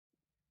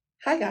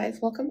Hi guys,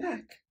 welcome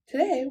back.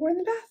 Today we're in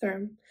the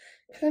bathroom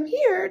because I'm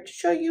here to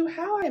show you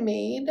how I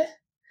made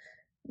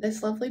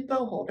this lovely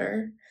bow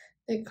holder.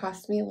 It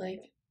cost me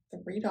like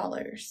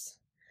 $3.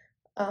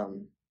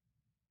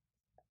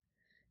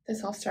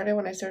 This all started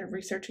when I started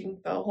researching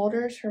bow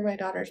holders for my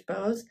daughter's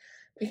bows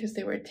because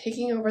they were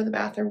taking over the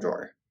bathroom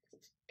drawer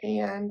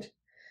and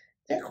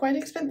they're quite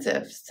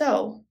expensive.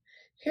 So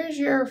here's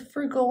your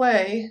frugal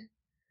way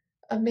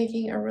of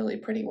making a really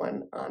pretty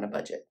one on a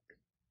budget.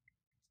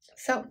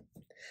 So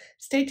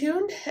stay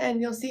tuned and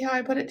you'll see how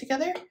I put it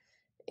together.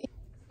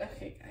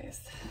 Okay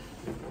guys.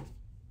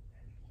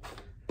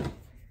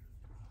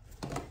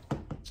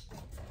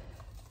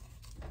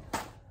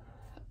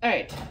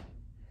 Alright,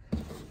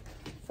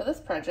 for this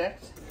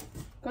project,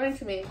 I'm going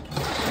to make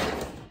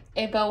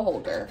a bow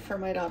holder for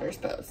my daughter's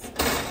bows.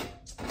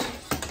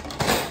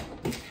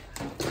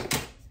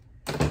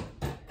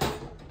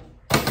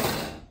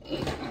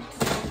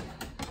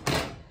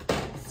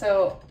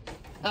 So,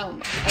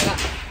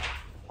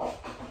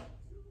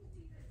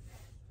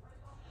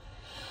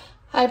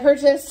 I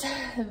purchased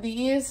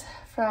these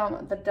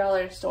from the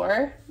dollar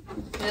store.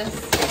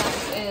 This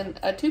comes in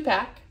a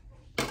 2-pack.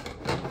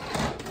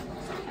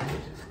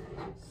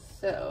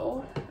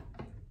 So,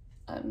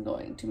 I'm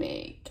going to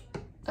make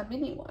a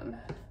mini one,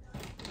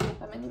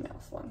 a Minnie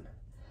Mouse one.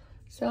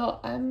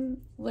 So, I'm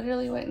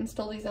literally went and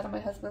stole these out of my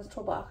husband's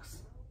toolbox.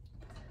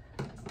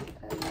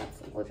 And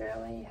that's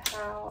literally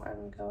how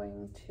I'm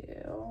going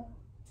to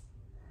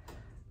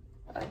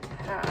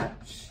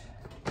attach.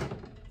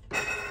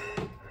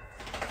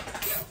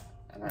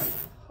 And I'm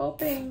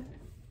hoping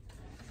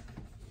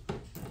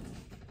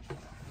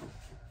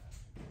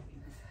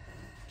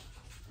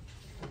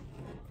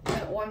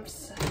that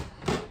once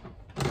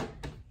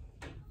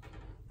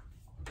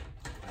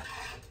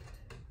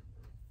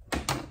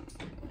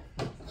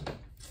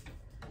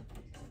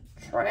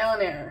trial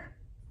and error,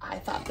 I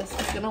thought this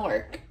was gonna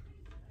work.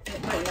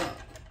 It might not.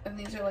 And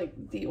these are like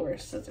the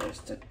worst scissors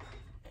to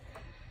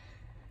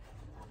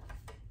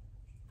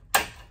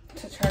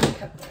try to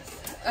cut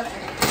this.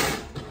 Okay.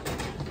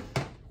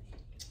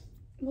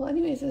 Well,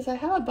 anyways, I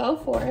have a bow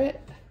for it.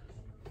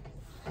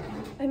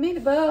 I made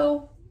a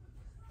bow.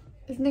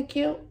 Isn't it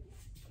cute?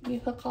 You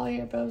hook all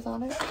your bows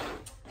on it.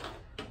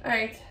 All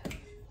right.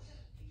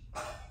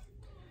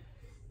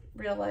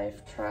 Real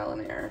life trial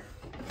and error.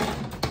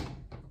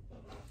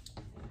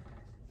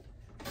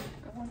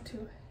 I want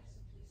to,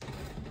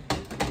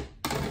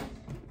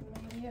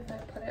 maybe if I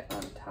put it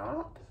on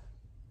top.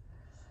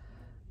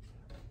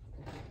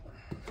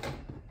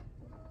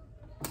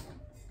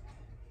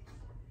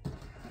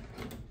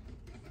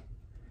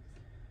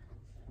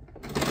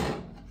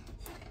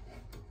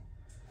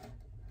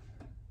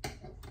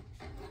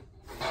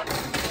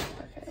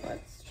 Okay,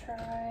 let's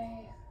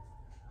try.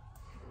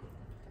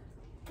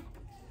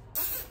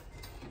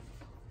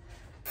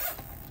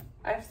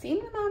 I've seen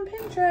them on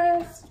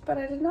Pinterest, but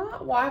I did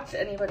not watch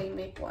anybody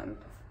make one.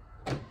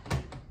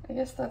 I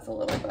guess that's a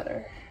little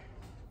better.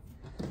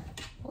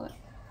 What?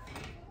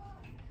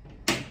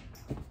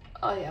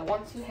 Oh yeah,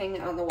 once you hang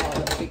it on the wall,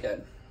 it'll be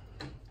good.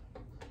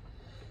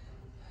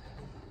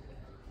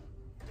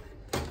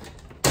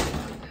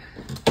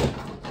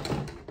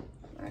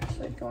 I'm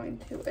actually going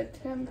to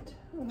attempt,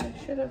 and I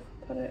should have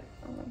put it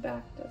on the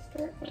back to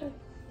start with.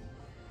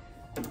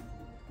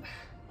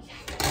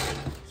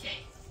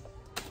 Yay.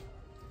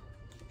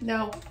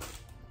 No.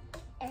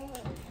 I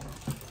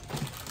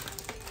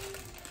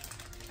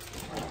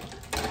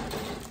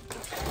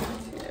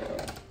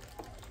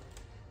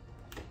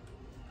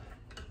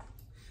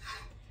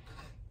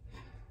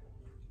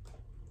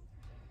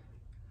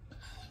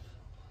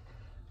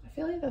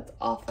feel like that's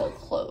awful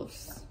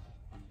close,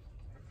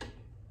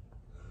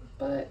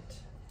 but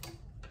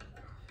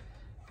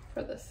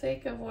for the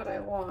sake of what I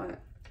want,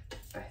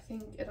 I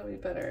think it'll be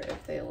better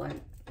if they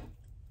align.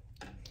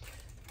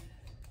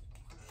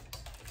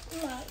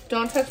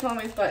 Don't touch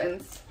mommy's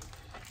buttons.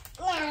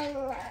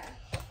 I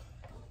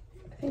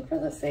think for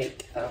the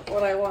sake of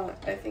what I want,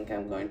 I think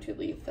I'm going to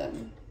leave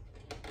them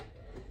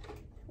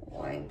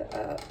lined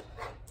up.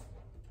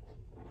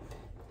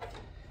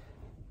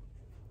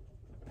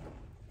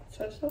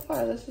 So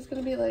far, this is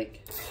going to be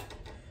like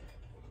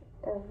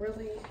a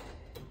really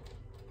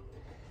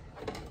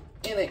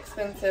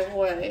inexpensive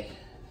way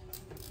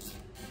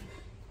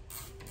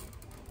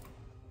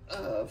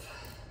of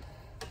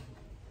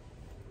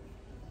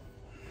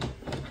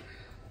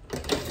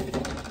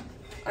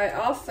I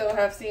also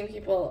have seen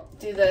people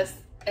do this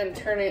and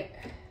turn it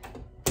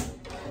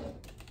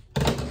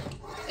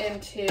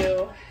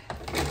into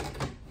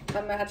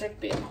a magic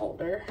band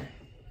holder.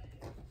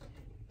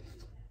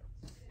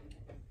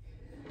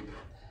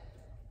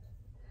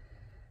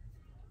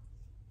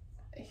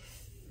 I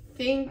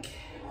think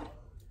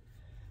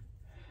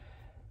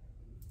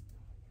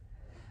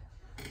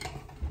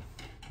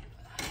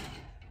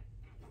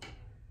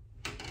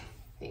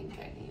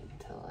I need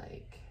to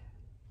like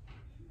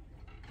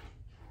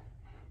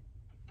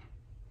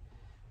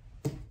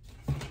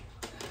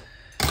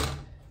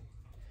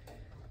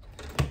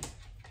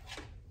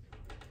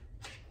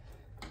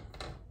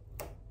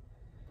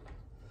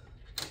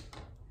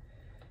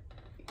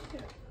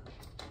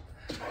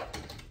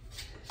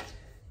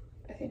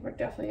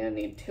definitely gonna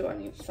need 2 on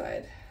each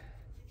side.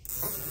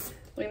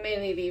 We may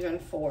need even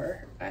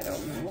 4, I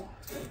don't know.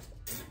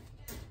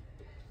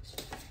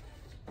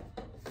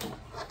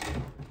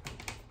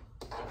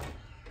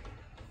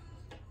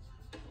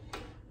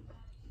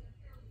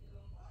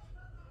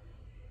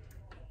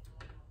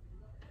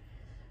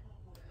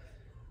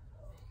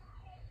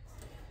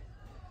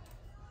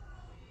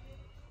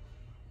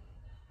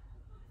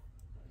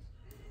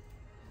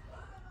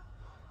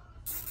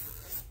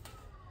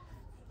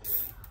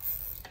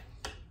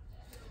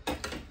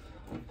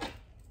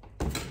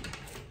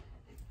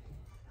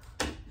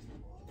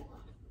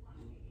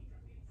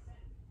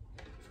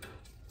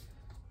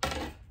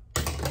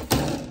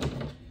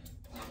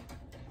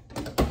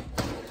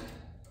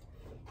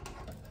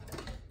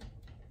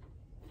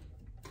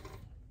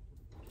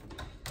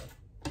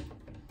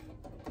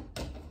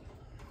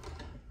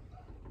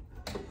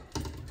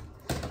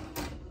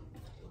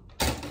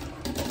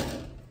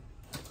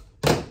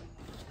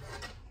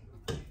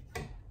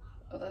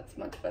 That's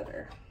much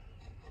better.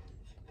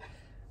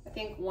 I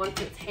think once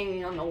it's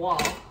hanging on the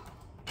wall,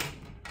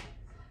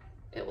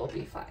 it will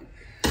be fine.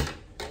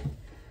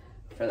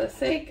 For the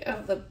sake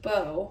of the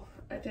bow,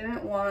 I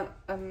didn't want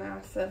a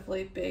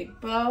massively big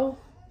bow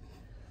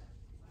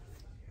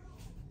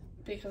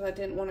because I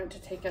didn't want it to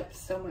take up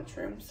so much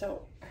room.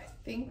 So I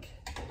think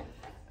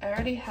I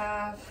already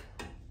have.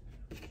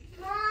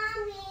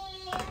 Mommy.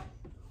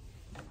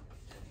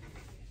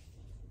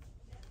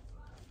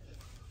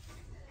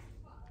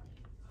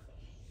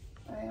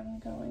 I am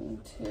going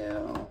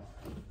to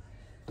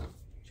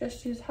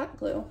just use hot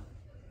glue.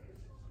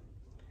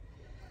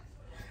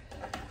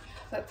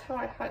 That's how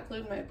I hot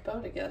glued my bow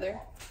together.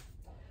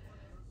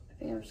 I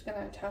think I'm just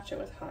gonna attach it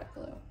with hot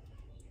glue.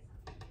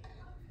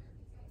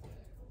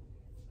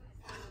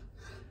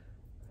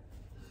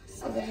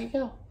 So there you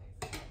go.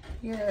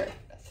 Your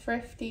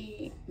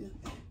thrifty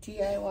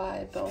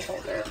DIY bow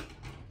holder.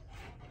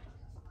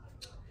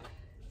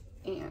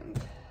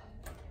 And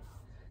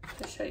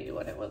to show you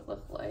what it would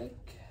look like,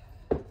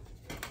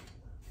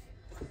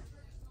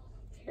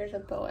 here's a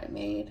bow I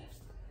made.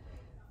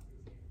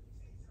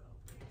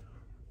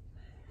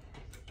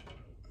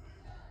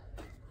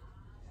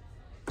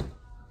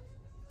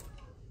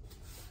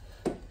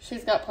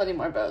 She's got plenty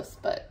more bows,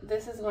 but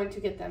this is going to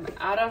get them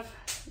out of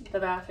the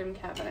bathroom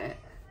cabinet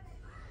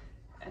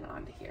and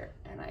onto here.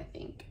 And I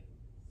think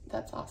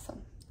that's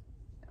awesome.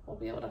 We'll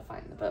be able to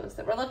find the bows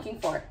that we're looking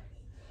for,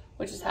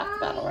 which is half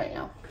the battle right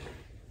now.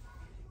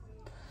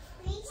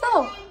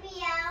 So,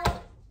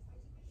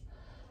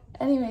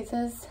 anyways,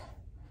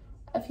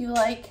 if you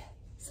like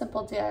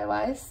simple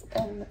DIYs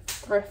and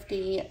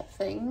thrifty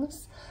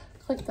things,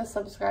 click the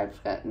subscribe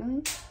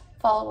button,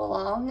 follow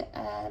along,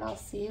 and I'll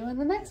see you in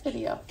the next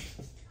video.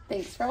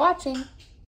 Thanks for watching.